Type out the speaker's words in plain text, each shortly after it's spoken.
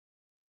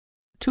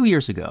2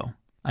 years ago,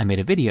 I made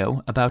a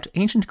video about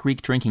ancient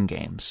Greek drinking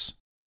games.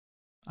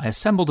 I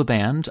assembled a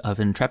band of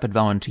intrepid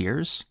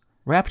volunteers,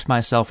 wrapped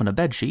myself in a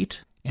bedsheet,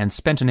 and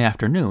spent an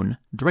afternoon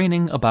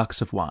draining a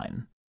box of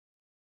wine.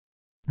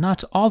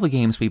 Not all the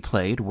games we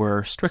played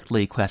were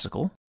strictly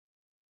classical.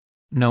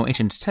 No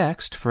ancient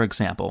text, for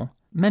example,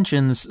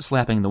 mentions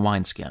slapping the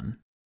wineskin.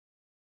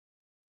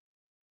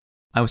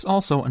 I was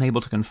also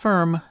unable to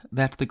confirm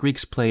that the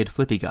Greeks played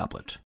Flippy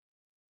Goblet.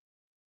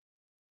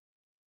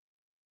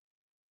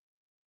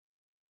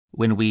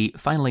 When we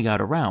finally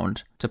got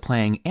around to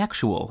playing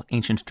actual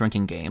ancient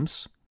drinking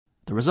games,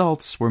 the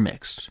results were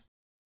mixed.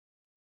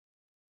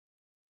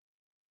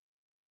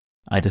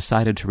 I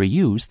decided to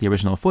reuse the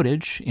original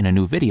footage in a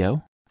new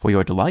video for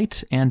your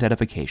delight and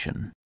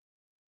edification.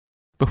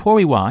 Before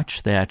we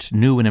watch that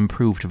new and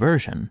improved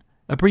version,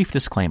 a brief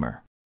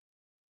disclaimer.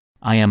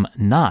 I am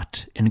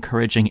not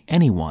encouraging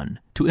anyone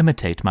to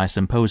imitate my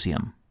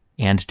symposium,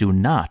 and do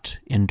not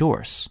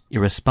endorse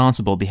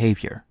irresponsible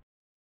behavior.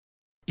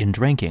 In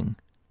drinking,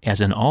 as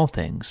in all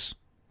things,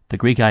 the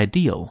Greek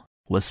ideal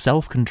was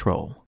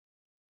self-control.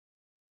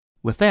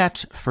 With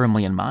that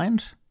firmly in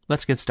mind,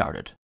 let's get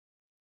started.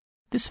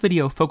 This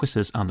video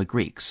focuses on the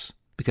Greeks,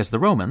 because the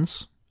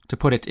Romans, to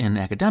put it in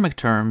academic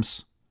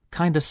terms,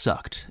 kinda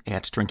sucked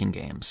at drinking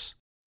games.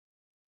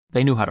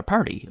 They knew how to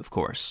party, of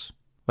course,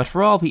 but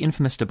for all the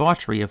infamous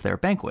debauchery of their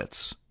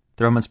banquets,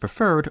 the Romans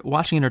preferred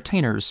watching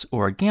entertainers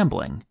or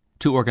gambling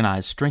to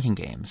organized drinking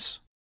games.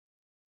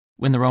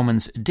 When the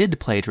Romans did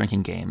play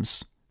drinking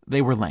games,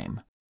 they were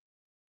lame.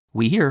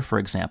 We hear, for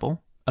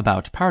example,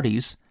 about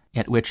parties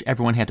at which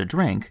everyone had to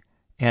drink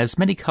as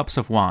many cups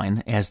of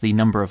wine as the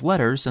number of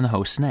letters in the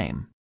host's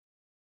name.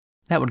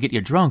 That would get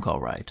you drunk, all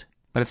right,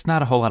 but it's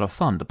not a whole lot of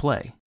fun to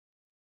play.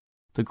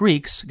 The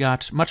Greeks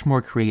got much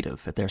more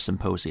creative at their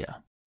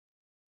symposia.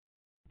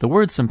 The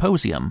word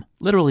symposium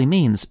literally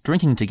means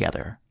drinking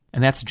together,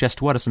 and that's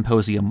just what a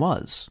symposium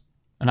was.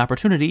 An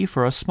opportunity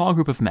for a small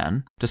group of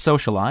men to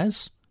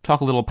socialize,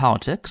 talk a little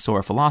politics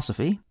or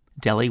philosophy,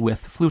 dally with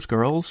flute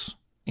girls,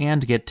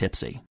 and get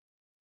tipsy.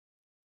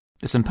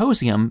 The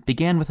symposium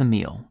began with a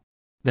meal.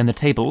 Then the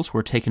tables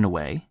were taken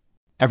away,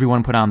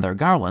 everyone put on their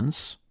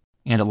garlands,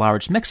 and a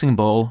large mixing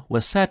bowl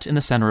was set in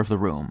the center of the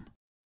room.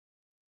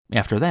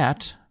 After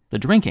that, the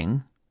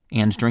drinking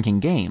and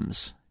drinking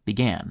games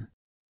began.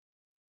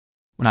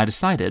 When I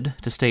decided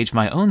to stage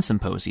my own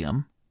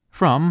symposium,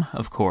 from,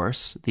 of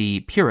course,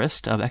 the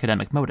purest of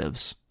academic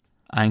motives,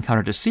 I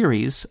encountered a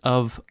series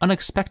of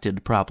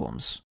unexpected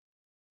problems.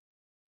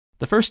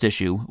 The first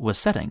issue was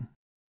setting.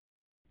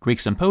 Greek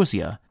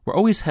symposia were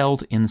always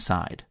held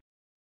inside.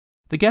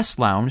 The guests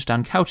lounged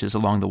on couches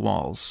along the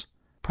walls,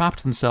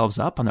 propped themselves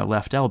up on their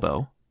left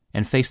elbow,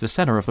 and faced the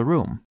center of the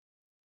room.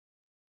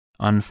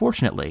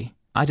 Unfortunately,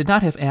 I did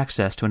not have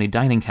access to any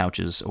dining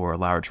couches or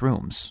large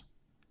rooms.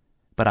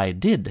 But I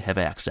did have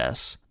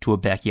access to a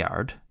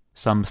backyard,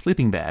 some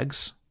sleeping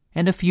bags,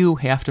 and a few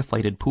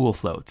half-deflated pool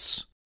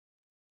floats.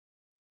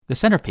 The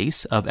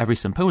centerpiece of every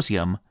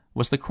symposium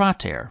was the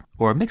krater,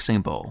 or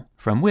mixing bowl,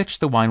 from which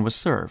the wine was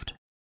served.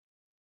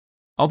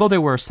 Although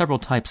there were several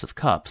types of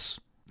cups,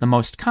 the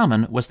most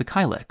common was the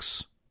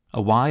kylix,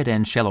 a wide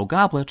and shallow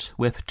goblet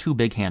with 2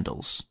 big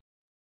handles.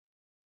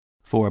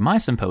 For my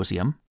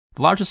symposium,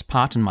 the largest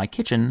pot in my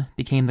kitchen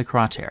became the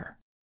krater.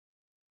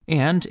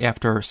 And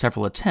after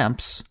several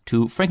attempts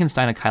to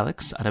Frankenstein a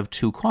kylix out of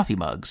 2 coffee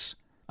mugs,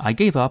 I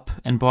gave up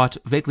and bought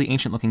vaguely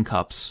ancient-looking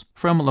cups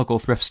from local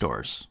thrift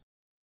stores.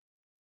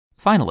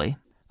 Finally,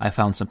 I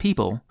found some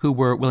people who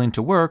were willing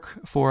to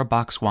work for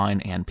box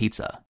wine and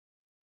pizza.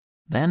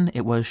 Then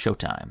it was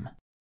showtime.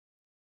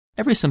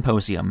 Every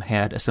symposium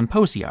had a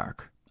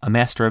symposiarch, a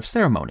master of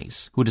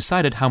ceremonies, who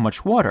decided how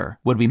much water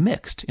would be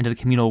mixed into the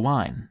communal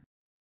wine.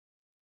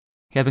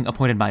 Having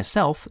appointed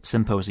myself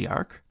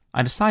symposiarch,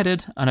 I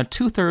decided on a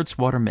 2/3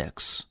 water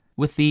mix,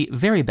 with the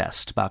very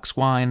best box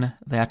wine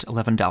that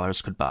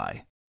 $11 could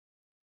buy.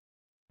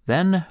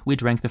 Then we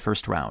drank the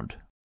first round.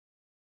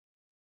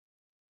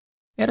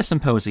 At a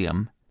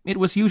symposium, it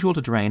was usual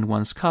to drain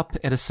one's cup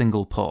at a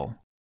single pull.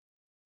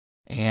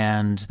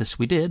 And this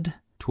we did,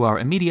 to our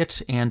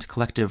immediate and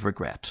collective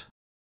regret.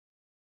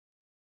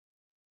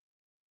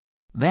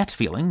 That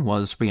feeling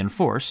was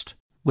reinforced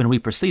when we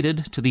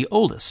proceeded to the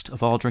oldest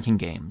of all drinking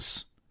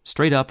games,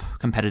 straight-up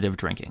competitive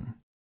drinking.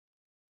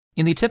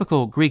 In the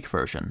typical Greek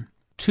version,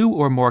 2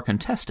 or more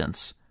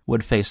contestants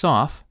would face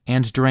off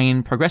and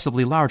drain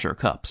progressively larger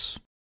cups.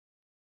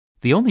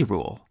 The only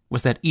rule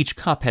was that each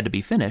cup had to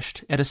be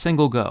finished at a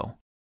single go.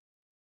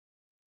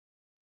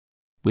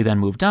 We then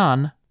moved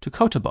on to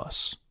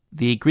Kottabos,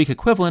 the Greek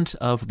equivalent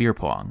of beer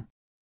pong.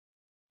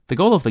 The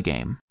goal of the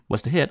game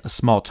was to hit a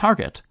small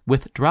target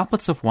with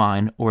droplets of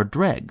wine or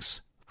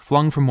dregs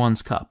flung from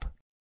one's cup.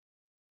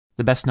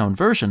 The best-known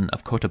version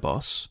of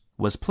Kottabos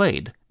was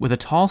played with a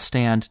tall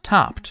stand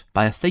topped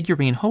by a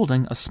figurine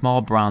holding a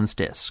small bronze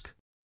disc.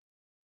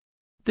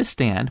 This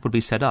stand would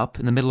be set up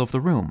in the middle of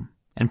the room,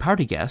 and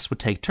party guests would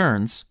take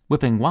turns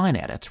whipping wine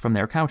at it from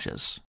their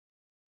couches.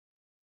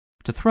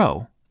 To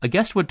throw, a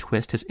guest would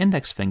twist his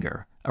index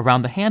finger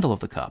around the handle of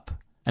the cup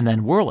and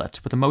then whirl it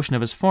with the motion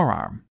of his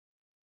forearm.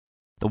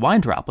 The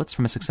wine droplets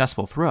from a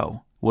successful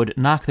throw would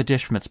knock the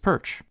dish from its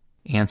perch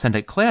and send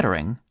it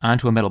clattering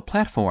onto a metal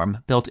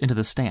platform built into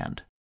the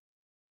stand.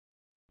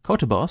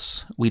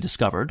 Kottabos, we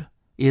discovered,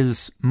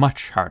 is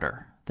much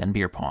harder than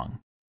beer pong.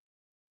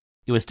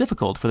 It was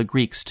difficult for the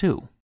Greeks,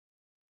 too.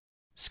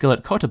 Skill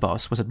at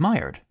Kottabos was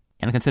admired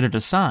and considered a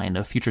sign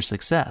of future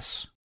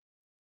success.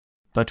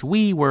 But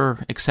we were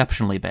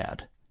exceptionally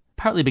bad,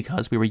 partly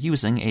because we were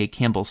using a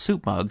Campbell's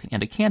soup mug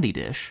and a candy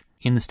dish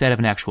instead of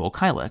an actual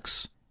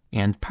kylix,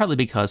 and partly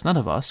because none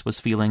of us was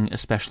feeling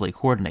especially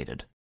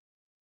coordinated.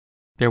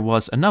 There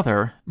was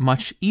another,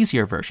 much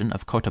easier version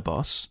of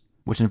Kottabos,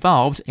 which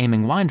involved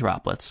aiming wine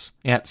droplets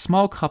at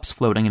small cups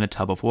floating in a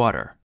tub of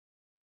water.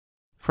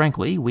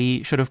 Frankly,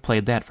 we should have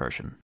played that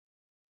version.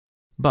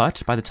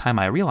 But by the time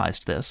I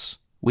realized this,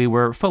 we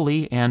were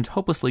fully and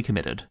hopelessly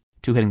committed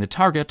to hitting the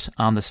target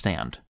on the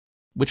stand,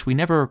 which we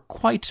never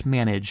quite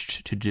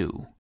managed to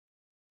do.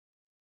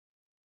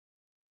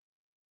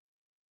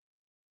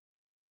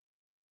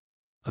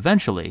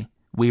 Eventually,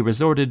 we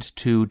resorted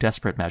to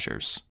desperate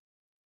measures.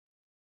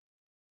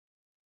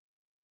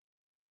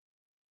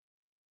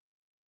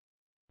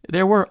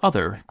 There were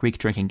other Greek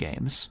drinking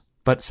games,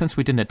 but since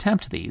we didn't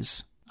attempt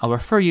these, I'll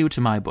refer you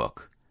to my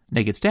book,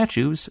 Naked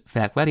Statues,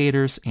 Fat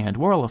Gladiators, and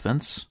War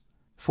Elephants,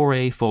 for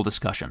a full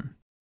discussion.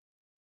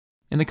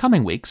 In the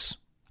coming weeks,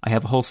 I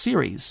have a whole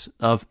series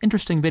of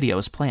interesting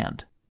videos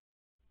planned.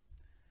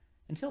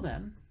 Until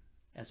then,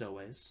 as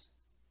always,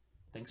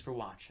 thanks for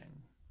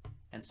watching,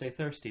 and stay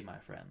thirsty, my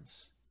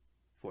friends,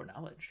 for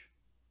knowledge.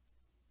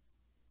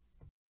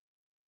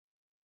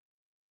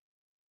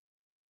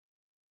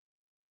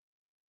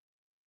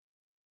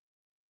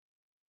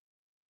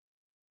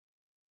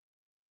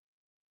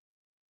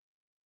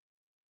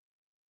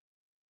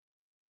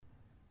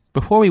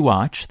 Before we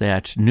watch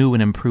that new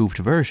and improved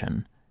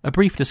version, a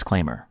brief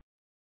disclaimer.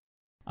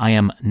 I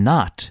am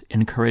not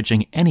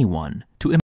encouraging anyone to